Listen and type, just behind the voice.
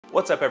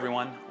What's up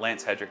everyone,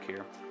 Lance Hedrick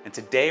here, and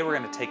today we're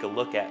going to take a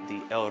look at the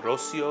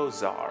Rocio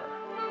Zarre.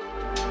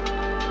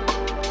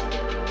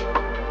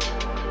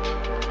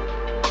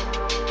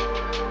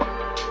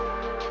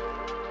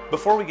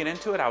 Before we get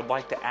into it, I would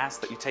like to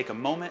ask that you take a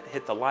moment,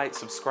 hit the like,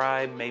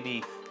 subscribe,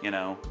 maybe,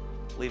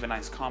 leave a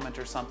nice comment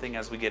or something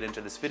as we get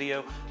into this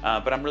video,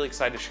 but I'm really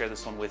excited to share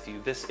this one with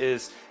you. This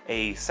is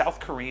a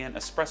South Korean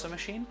espresso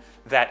machine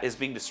that is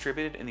being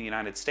distributed in the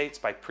United States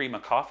by Prima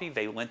Coffee.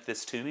 They lent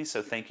this to me,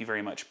 so thank you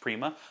very much,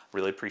 Prima.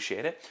 Really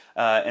appreciate it.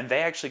 And they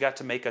actually got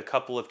to make a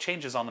couple of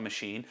changes on the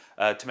machine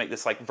to make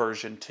this like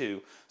version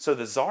 2. So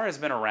the Zarre has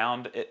been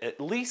around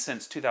at least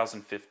since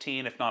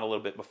 2015, if not a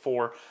little bit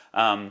before.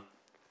 And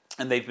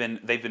they've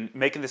been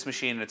making this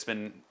machine, and it's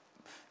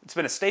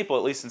been a staple,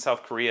 at least in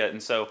South Korea,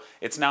 and so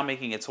it's now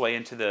making its way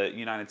into the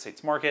United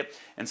States market.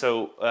 And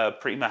so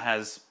Prima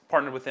has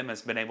partnered with them,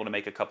 has been able to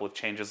make a couple of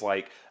changes,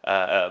 like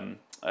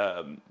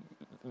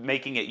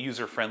making it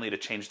user-friendly to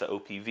change the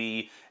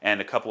OPV, and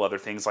a couple other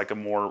things like a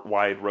more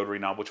wide rotary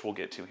knob, which we'll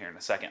get to here in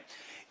a second.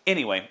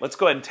 Anyway, let's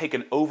go ahead and take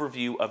an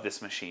overview of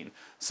this machine.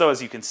 So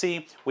as you can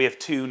see, we have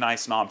two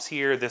nice knobs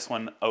here. This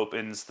one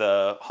opens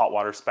the hot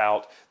water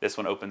spout. This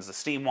one opens the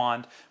steam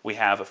wand. We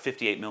have a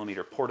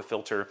 58mm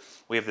portafilter.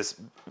 We have this,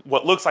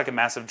 what looks like a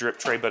massive drip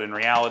tray, but in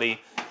reality,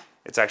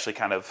 it's actually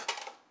kind of,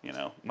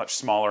 much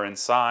smaller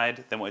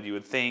inside than what you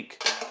would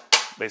think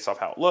based off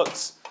how it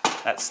looks.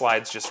 That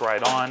slides just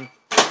right on.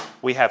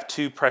 We have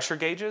two pressure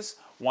gauges,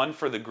 one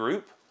for the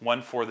group,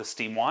 one for the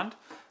steam wand.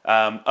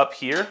 Up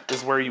here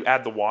is where you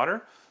add the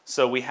water.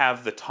 So we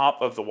have the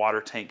top of the water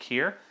tank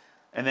here,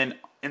 and then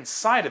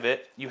inside of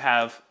it you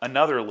have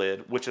another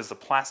lid, which is the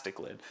plastic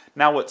lid.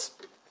 Now what's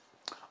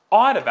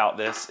odd about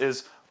this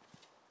is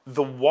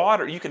the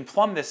water, you can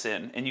plumb this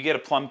in, and you get a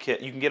plumb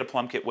kit, you can get a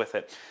plumb kit with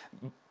it.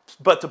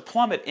 But to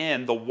plumb it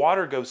in, the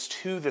water goes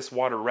to this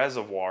water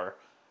reservoir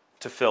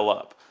to fill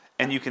up.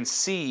 And you can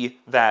see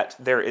that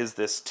there is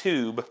this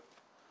tube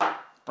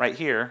right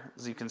here,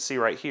 as you can see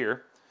right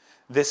here.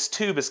 This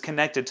tube is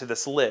connected to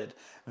this lid.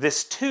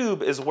 This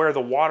tube is where the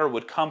water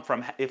would come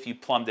from if you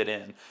plumbed it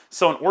in.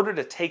 So in order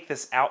to take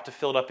this out to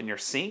fill it up in your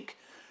sink,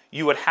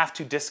 you would have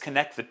to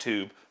disconnect the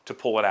tube to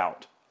pull it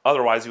out.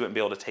 Otherwise, you wouldn't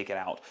be able to take it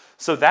out.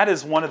 So that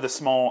is one of the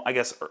small, I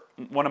guess,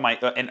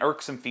 an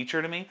irksome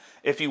feature to me.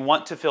 If you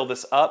want to fill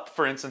this up,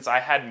 for instance, I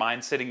had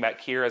mine sitting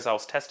back here as I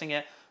was testing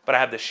it, but I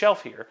have this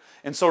shelf here.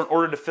 And so in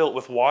order to fill it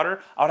with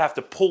water, I would have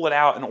to pull it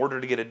out in order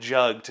to get a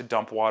jug to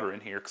dump water in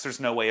here, because there's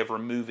no way of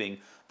removing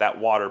that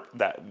water,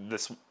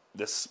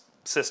 this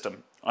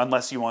system,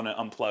 unless you want to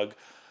unplug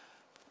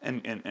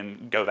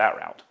and go that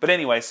route. But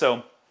anyway,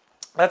 so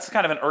that's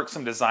kind of an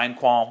irksome design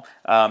qualm,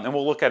 and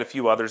we'll look at a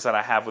few others that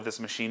I have with this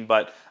machine,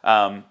 but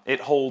it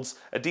holds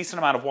a decent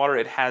amount of water.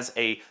 It has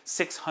a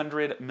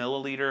 600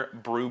 milliliter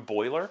brew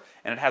boiler,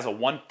 and it has a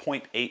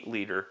 1.8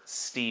 liter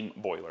steam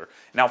boiler.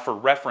 Now for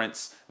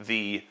reference,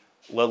 the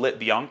Lillet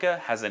Bianca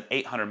has an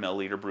 800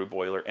 milliliter brew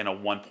boiler and a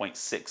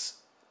 1.6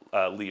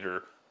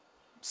 liter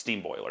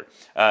steam boiler.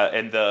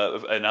 And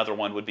another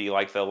one would be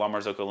like the La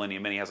Marzocco Linea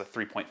Mini has a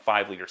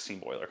 3.5 liter steam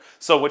boiler.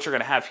 So what you're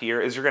going to have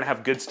here is you're going to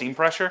have good steam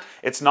pressure.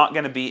 It's not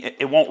going to be,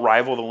 it won't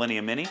rival the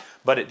Linea Mini,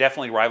 but it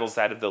definitely rivals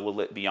that of the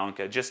Lillet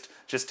Bianca, just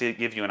to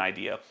give you an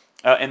idea.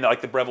 And like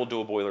the Breville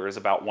Dual Boiler is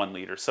about 1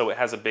 liter, so it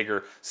has a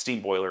bigger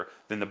steam boiler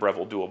than the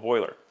Breville Dual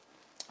Boiler.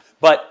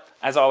 But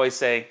as I always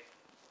say,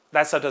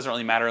 that stuff doesn't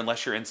really matter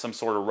unless you're in some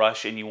sort of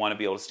rush and you want to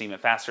be able to steam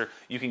it faster.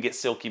 You can get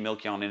silky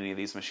milky on any of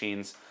these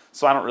machines,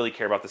 so I don't really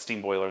care about the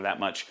steam boiler that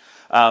much.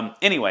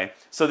 Anyway,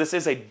 so this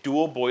is a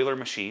dual boiler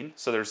machine.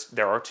 So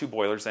there are two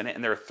boilers in it,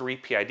 and there are 3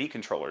 PID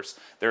controllers.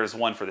 There is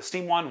one for the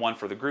steam wand, one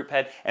for the group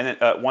head, and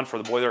then one for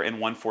the boiler, and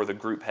one for the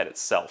group head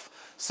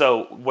itself.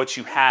 So what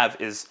you have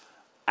is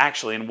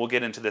actually, and we'll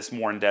get into this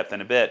more in depth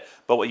in a bit,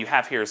 but what you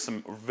have here is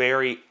some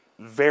very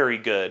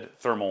good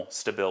thermal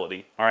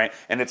stability. All right,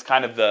 and it's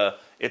kind of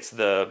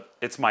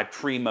it's my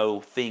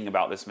primo thing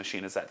about this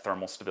machine, is that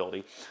thermal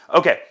stability.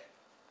 Okay,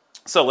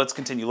 so let's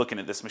continue looking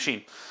at this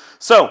machine.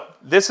 So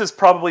this is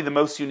probably the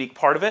most unique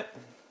part of it,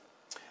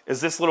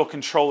 is this little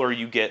controller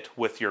you get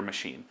with your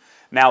machine.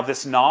 Now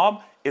this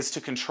knob is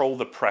to control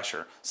the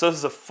pressure. So this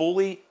is a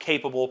fully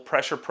capable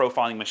pressure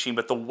profiling machine,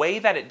 but the way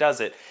that it does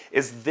it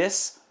is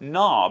this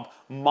knob,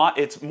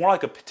 it's more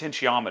like a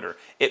potentiometer.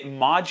 It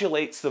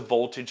modulates the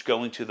voltage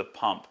going to the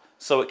pump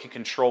so it can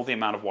control the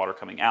amount of water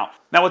coming out.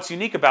 Now what's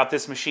unique about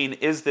this machine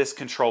is this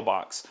control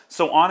box.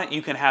 So on it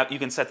you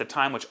can set the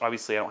time, which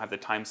obviously I don't have the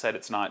time set,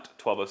 it's not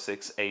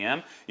 12:06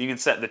 a.m. You can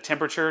set the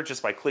temperature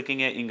just by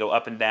clicking it. You can go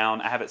up and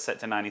down. I have it set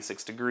to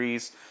 96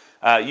 degrees.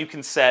 You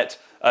can set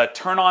a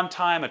turn on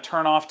time, a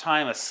turn off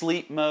time, a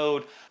sleep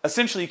mode.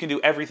 Essentially you can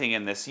do everything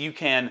in this. You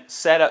can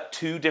set up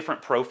 2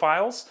 different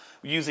profiles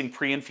using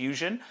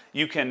pre-infusion.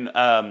 You can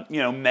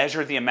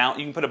measure the amount.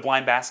 You can put a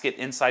blind basket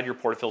inside your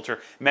portafilter,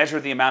 measure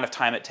the amount of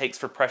time it takes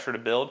for pressure to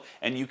build,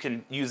 and you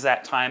can use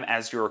that time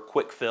as your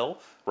quick fill,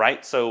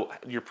 right? So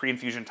your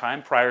pre-infusion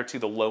time prior to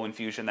the low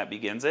infusion that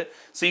begins it.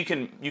 So you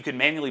can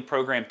manually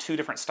program 2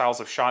 different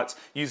styles of shots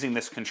using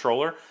this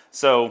controller.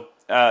 So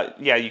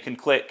yeah, you can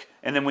click,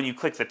 and then when you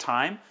click the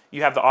time,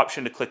 you have the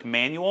option to click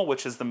manual,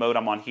 which is the mode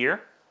I'm on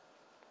here.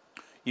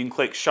 You can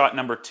click shot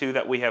number 2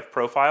 that we have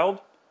profiled,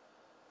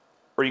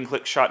 or you can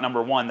click shot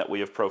number 1 that we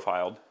have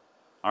profiled.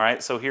 All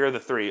right, so here are the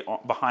 3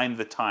 behind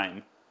the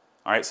time.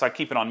 All right, so I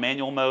keep it on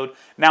manual mode.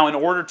 Now, in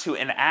order to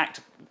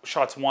enact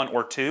shots 1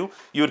 or 2,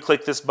 you would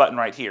click this button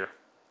right here,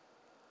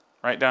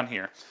 right down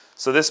here.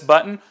 So this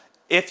button,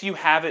 if you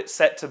have it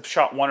set to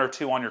shot 1 or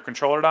 2 on your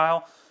controller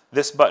dial,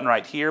 this button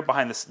right here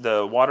behind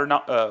the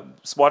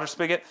water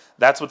spigot,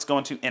 that's what's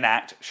going to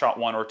enact shot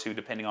 1 or 2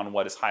 depending on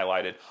what is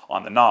highlighted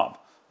on the knob.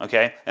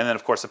 Okay, and then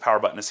of course the power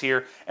button is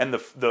here, and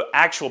the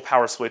actual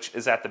power switch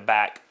is at the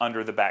back,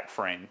 under the back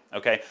frame.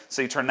 Okay,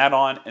 so you turn that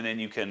on, and then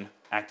you can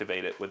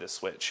activate it with this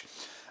switch.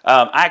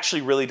 I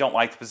actually really don't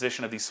like the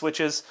position of these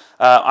switches.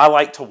 I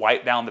like to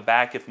wipe down the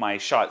back if my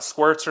shot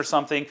squirts or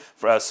something,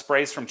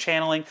 sprays from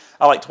channeling.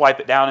 I like to wipe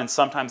it down, and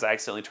sometimes I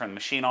accidentally turn the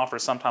machine off, or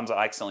sometimes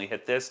I accidentally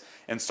hit this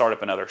and start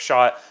up another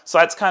shot. So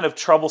that's kind of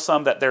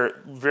troublesome that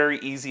they're very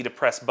easy to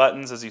press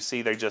buttons. As you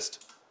see, they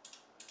just...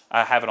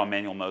 I have it on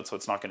manual mode, so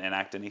it's not going to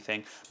enact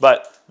anything.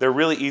 But they're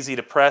really easy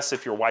to press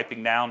if you're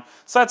wiping down.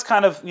 So that's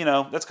kind of, you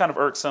know, that's kind of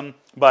irksome,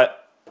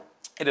 but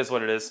it is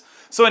what it is.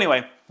 So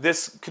anyway,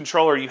 this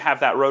controller, you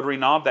have that rotary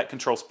knob that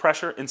controls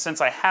pressure. And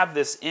since I have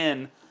this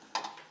in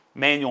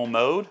manual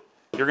mode,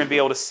 you're going to be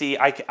able to see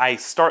I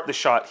start the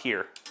shot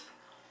here.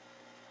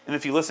 And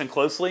if you listen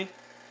closely,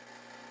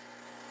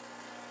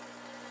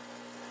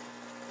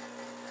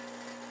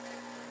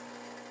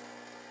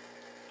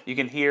 you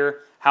can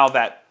hear how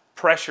that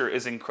pressure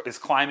is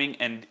climbing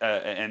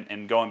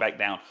and going back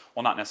down.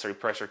 Well, not necessarily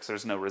pressure because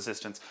there's no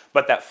resistance,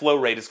 but that flow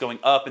rate is going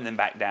up and then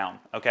back down,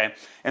 okay?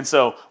 And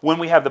so when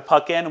we have the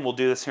puck in, and we'll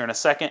do this here in a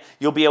second,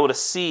 you'll be able to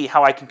see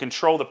how I can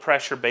control the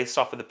pressure based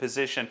off of the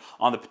position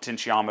on the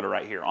potentiometer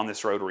right here on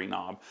this rotary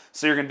knob.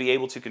 So you're going to be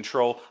able to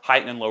control,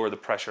 heighten, and lower the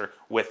pressure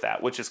with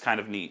that, which is kind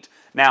of neat.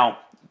 Now,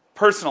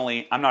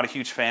 personally, I'm not a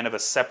huge fan of a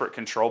separate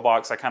control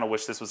box. I kind of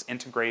wish this was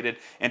integrated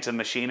into the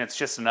machine. It's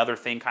just another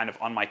thing kind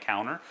of on my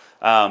counter.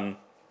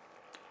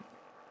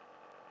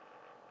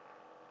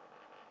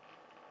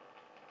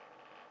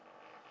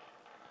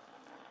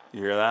 You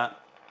hear that?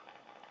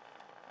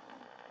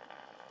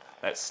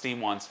 That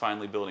steam wand's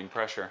finally building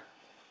pressure.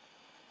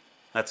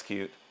 That's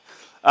cute.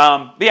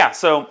 But yeah,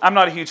 so I'm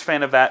not a huge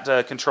fan of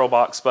that control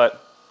box,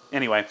 but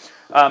anyway.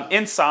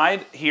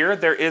 Inside here,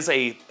 there is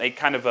a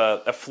kind of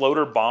a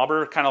floater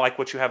bobber, kind of like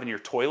what you have in your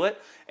toilet.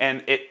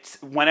 And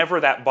whenever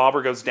that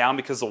bobber goes down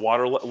because the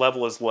water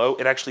level is low,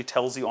 it actually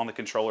tells you on the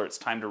controller it's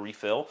time to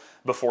refill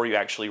before you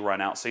actually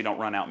run out, so you don't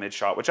run out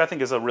mid-shot, which I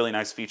think is a really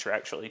nice feature,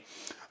 actually.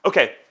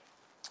 Okay.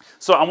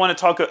 So I want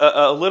to talk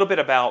a little bit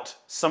about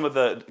some of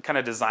the kind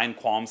of design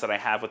qualms that I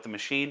have with the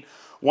machine.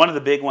 One of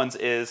the big ones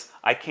is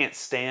I can't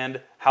stand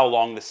how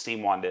long the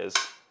steam wand is.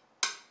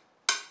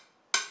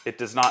 It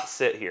does not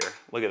sit here.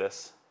 Look at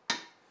this.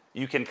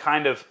 You can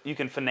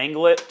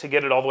finagle it to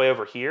get it all the way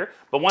over here,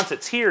 but once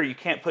it's here, you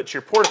can't put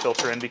your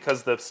portafilter in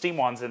because the steam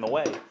wand's in the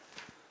way.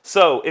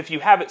 So if you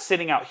have it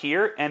sitting out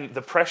here and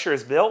the pressure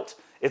is built,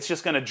 it's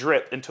just going to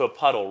drip into a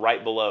puddle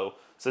right below.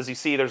 So as you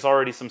see, there's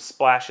already some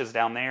splashes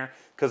down there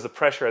because the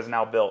pressure has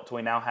now built.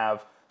 We now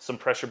have some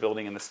pressure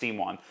building in the steam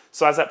wand.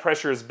 So as that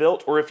pressure is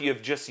built, or if you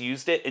have just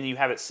used it and you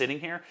have it sitting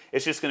here,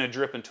 it's just going to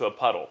drip into a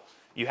puddle.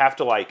 You have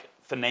to like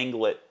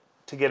finagle it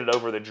to get it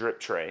over the drip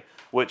tray,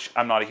 which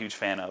I'm not a huge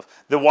fan of.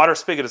 The water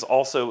spigot is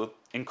also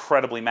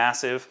incredibly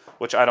massive,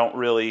 which I don't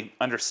really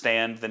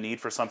understand the need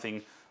for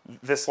something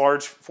this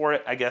large for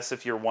it. I guess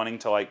if you're wanting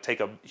to like take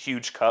a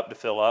huge cup to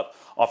fill up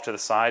off to the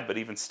side, but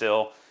even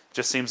still,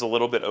 just seems a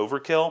little bit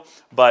overkill.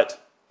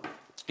 But,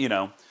 you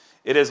know,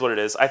 it is what it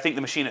is. I think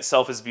the machine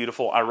itself is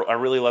beautiful. I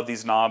really love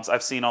these knobs.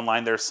 I've seen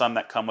online there's some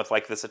that come with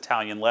like this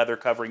Italian leather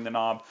covering the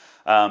knob.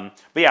 But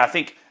yeah, I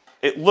think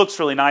it looks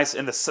really nice,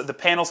 and the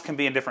panels can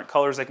be in different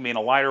colors. They can be in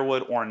a lighter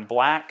wood or in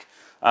black.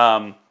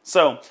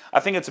 So I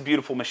think it's a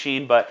beautiful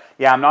machine, but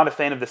yeah, I'm not a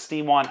fan of the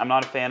steam wand. I'm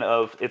not a fan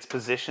of its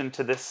position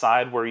to this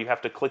side where you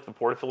have to click the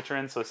portafilter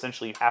in, so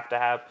essentially you have to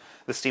have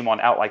the steam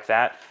wand out like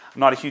that. I'm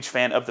not a huge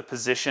fan of the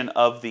position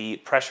of the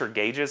pressure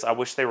gauges. I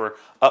wish they were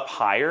up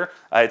higher.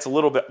 It's a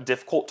little bit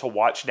difficult to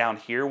watch down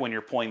here when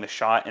you're pulling the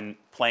shot and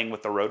playing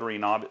with the rotary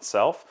knob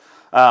itself.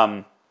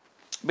 But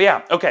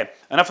yeah, okay,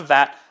 enough of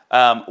that.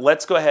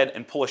 Let's go ahead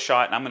and pull a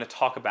shot, and I'm going to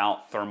talk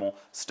about thermal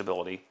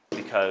stability,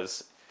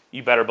 because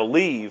you better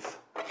believe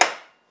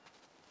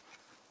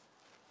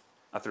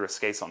I threw a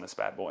scase on this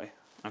bad boy.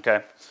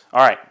 Okay,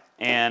 all right,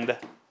 and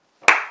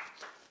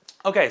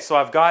okay, so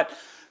I've got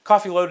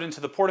coffee loaded into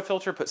the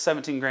portafilter, put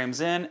 17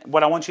 grams in.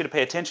 What I want you to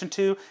pay attention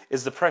to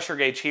is the pressure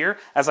gauge here.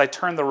 As I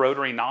turn the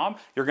rotary knob,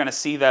 you're going to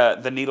see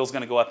the needle's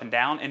going to go up and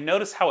down, and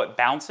notice how it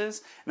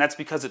bounces, and that's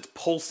because it's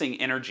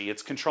pulsing energy.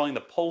 It's controlling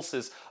the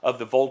pulses of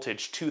the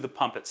voltage to the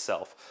pump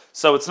itself.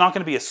 So it's not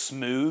going to be a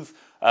smooth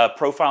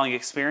profiling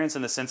experience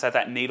in the sense that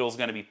that needle's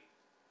going to be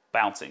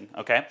bouncing,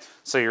 okay?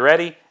 So you're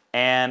ready,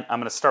 and I'm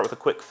going to start with a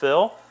quick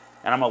fill,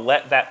 and I'm going to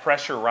let that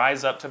pressure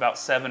rise up to about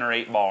 7 or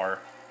 8 bar.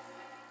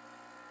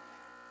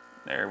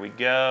 There we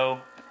go.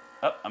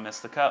 Oh, I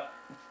missed the cup.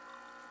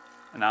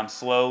 And I'm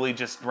slowly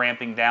just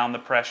ramping down the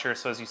pressure.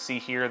 So as you see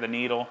here, the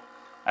needle,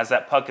 as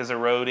that puck is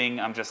eroding,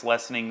 I'm just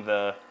lessening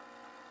the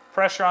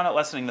pressure on it,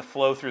 lessening the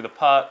flow through the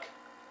puck.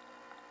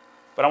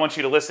 But I want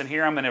you to listen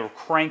here. I'm going to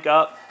crank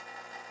up.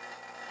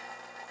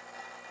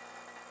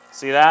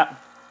 See that?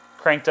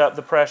 Cranked up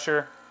the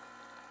pressure.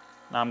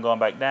 Now I'm going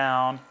back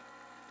down.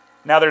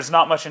 Now there's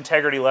not much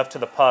integrity left to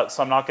the puck,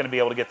 so I'm not going to be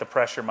able to get the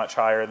pressure much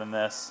higher than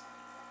this.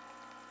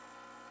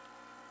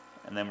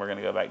 And then we're going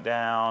to go back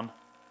down.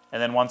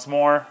 And then once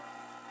more.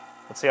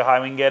 Let's see how high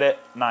we can get it.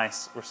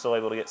 Nice. We're still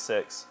able to get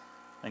 6.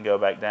 Then go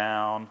back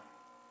down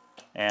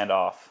and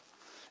off.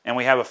 And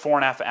we have a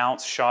 4.5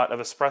 ounce shot of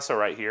espresso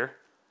right here.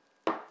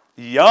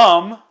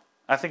 Yum!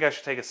 I think I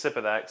should take a sip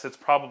of that because it's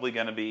probably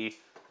going to be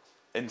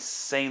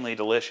insanely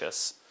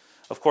delicious.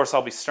 Of course,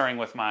 I'll be stirring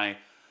with my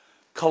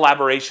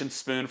collaboration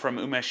spoon from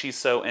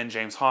Umeshiso and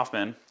James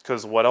Hoffman,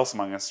 because what else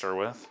am I going to stir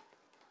with?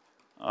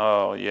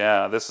 Oh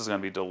yeah, this is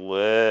going to be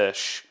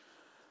delish.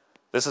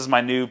 This is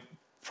my new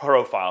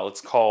profile.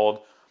 It's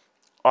called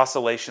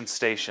Oscillation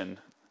Station.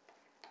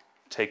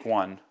 Take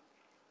 1.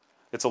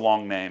 It's a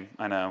long name,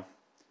 I know.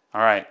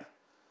 All right,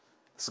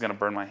 this is going to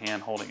burn my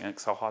hand holding it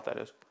because how hot that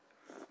is.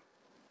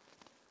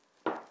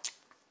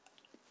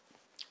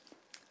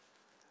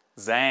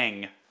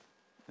 Zang,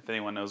 if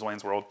anyone knows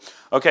Wayne's World.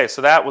 Okay,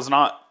 so that was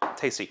not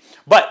tasty.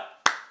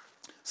 But,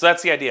 so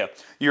that's the idea.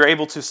 You're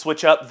able to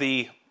switch up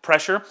the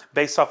pressure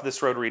based off of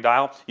this rotary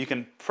dial. You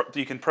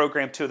can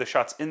program 2 of the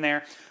shots in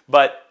there.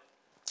 But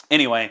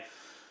anyway,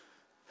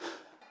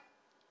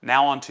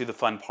 now on to the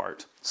fun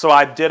part. So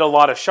I did a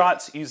lot of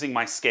shots using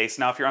my Scase.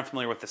 Now if you're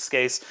unfamiliar with the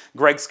Scase,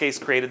 Greg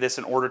Scase created this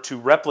in order to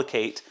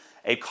replicate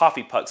a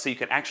coffee puck so you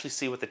can actually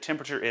see what the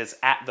temperature is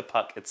at the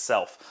puck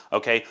itself,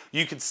 okay?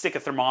 You could stick a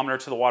thermometer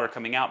to the water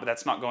coming out, but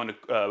that's not going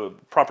to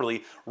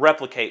properly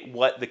replicate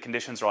what the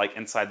conditions are like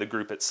inside the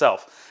group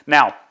itself.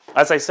 Now,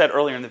 as I said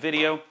earlier in the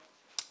video,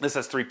 this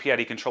has 3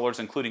 PID controllers,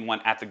 including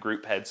one at the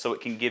group head, so it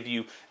can give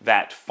you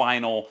that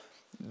final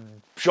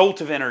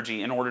jolt of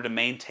energy in order to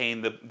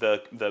maintain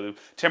the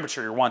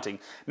temperature you're wanting.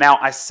 Now,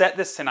 I set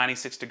this to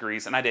 96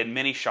 degrees, and I did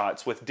many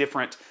shots with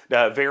different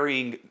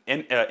varying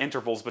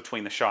intervals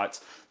between the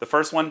shots. The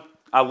first one,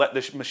 I let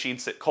the machine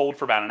sit cold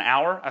for about an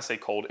hour. I say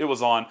cold, it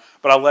was on,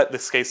 but I let the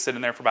Scase sit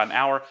in there for about an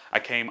hour. I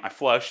came, I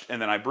flushed,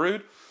 and then I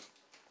brewed,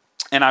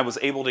 and I was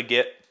able to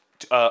get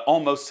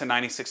almost to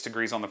 96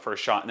 degrees on the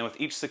first shot. And then with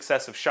each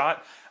successive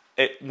shot,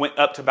 it went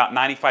up to about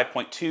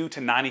 95.2 to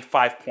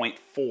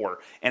 95.4,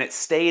 and it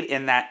stayed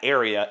in that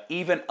area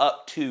even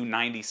up to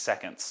 90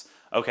 seconds,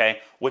 okay,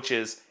 which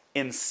is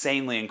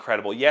insanely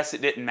incredible. Yes,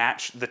 it didn't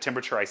match the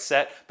temperature I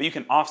set, but you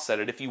can offset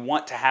it. If you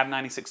want to have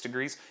 96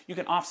 degrees, you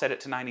can offset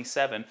it to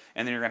 97,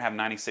 and then you're going to have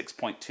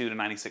 96.2 to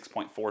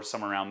 96.4,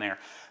 somewhere around there.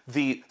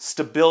 The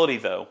stability,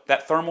 though,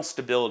 that thermal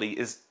stability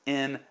is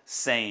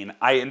insane.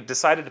 I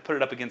decided to put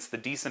it up against the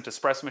Decent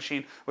espresso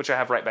machine, which I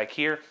have right back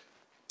here.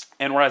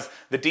 And whereas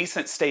the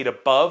Decent stayed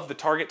above the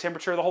target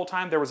temperature the whole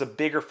time, there was a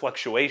bigger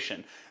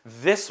fluctuation.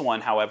 This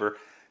one, however,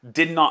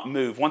 did not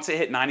move. Once it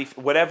hit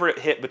 90, whatever it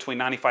hit between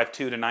 95.2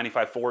 to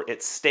 95.4,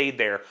 it stayed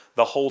there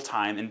the whole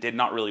time and did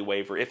not really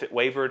waver. If it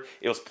wavered,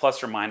 it was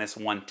plus or minus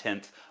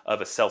 1/10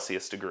 of a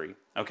Celsius degree.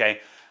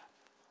 Okay?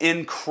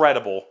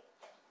 Incredible.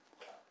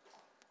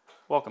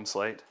 Welcome,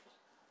 Slate.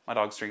 My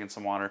dog's drinking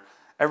some water.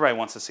 Everybody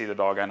wants to see the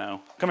dog, I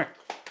know. Come here.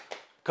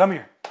 Come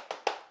here.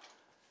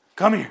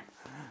 Come here.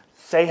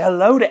 Say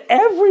hello to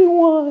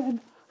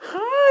everyone.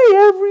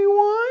 Hi,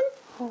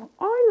 everyone.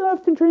 I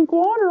love to drink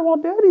water while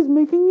Daddy's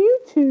making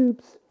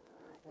YouTubes.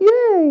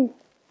 Yay.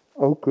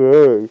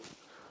 Okay.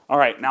 All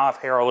right, now I have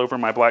hair all over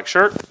my black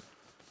shirt.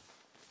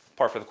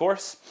 Par for the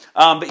course.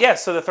 But yeah,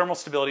 so the thermal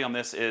stability on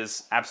this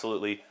is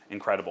absolutely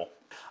incredible.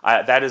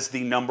 That is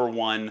the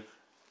 #1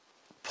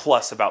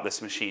 plus about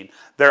this machine.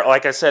 There,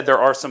 like I said, there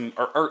are some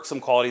irksome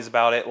qualities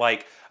about it.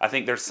 Like, I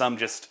think there's some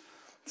just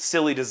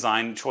silly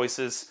design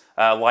choices.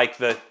 Like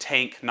the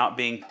tank not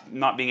being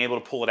able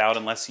to pull it out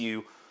unless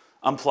you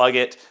unplug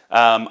it.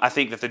 I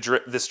think that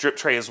this drip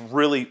tray is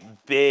really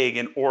big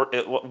and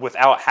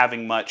without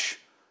having much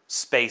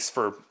space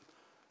for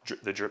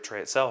the drip tray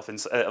itself. And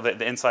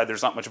the inside,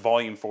 there's not much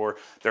volume for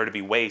there to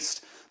be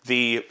waste.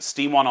 The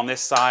steam one on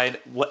this side,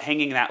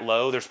 hanging that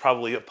low, there's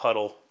probably a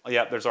puddle.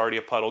 Yep, there's already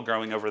a puddle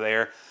growing over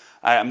there.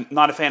 I'm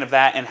not a fan of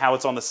that and how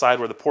it's on the side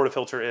where the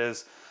portafilter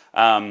is.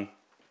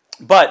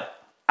 But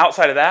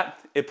outside of that,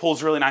 it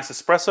pulls really nice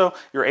espresso.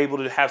 You're able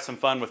to have some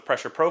fun with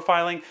pressure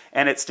profiling,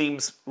 and it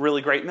steams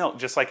really great milk,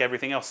 just like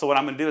everything else. So what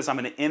I'm going to do is I'm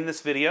going to end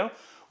this video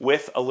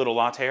with a little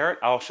latte art.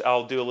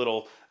 I'll do a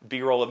little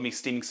B-roll of me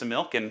steaming some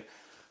milk and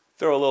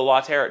throw a little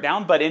latte art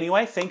down. But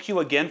anyway, thank you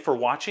again for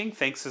watching.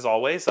 Thanks as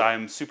always.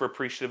 I'm super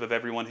appreciative of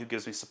everyone who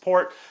gives me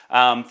support.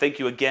 Thank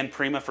you again,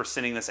 Prima, for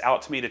sending this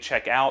out to me to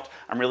check out.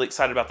 I'm really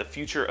excited about the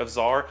future of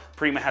Zarre.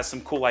 Prima has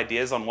some cool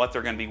ideas on what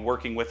they're going to be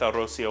working with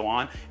Rocio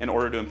on in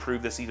order to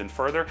improve this even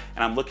further,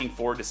 and I'm looking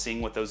forward to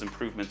seeing what those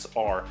improvements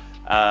are.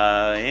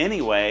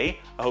 Anyway,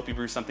 I hope you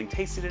brew something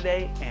tasty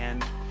today,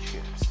 and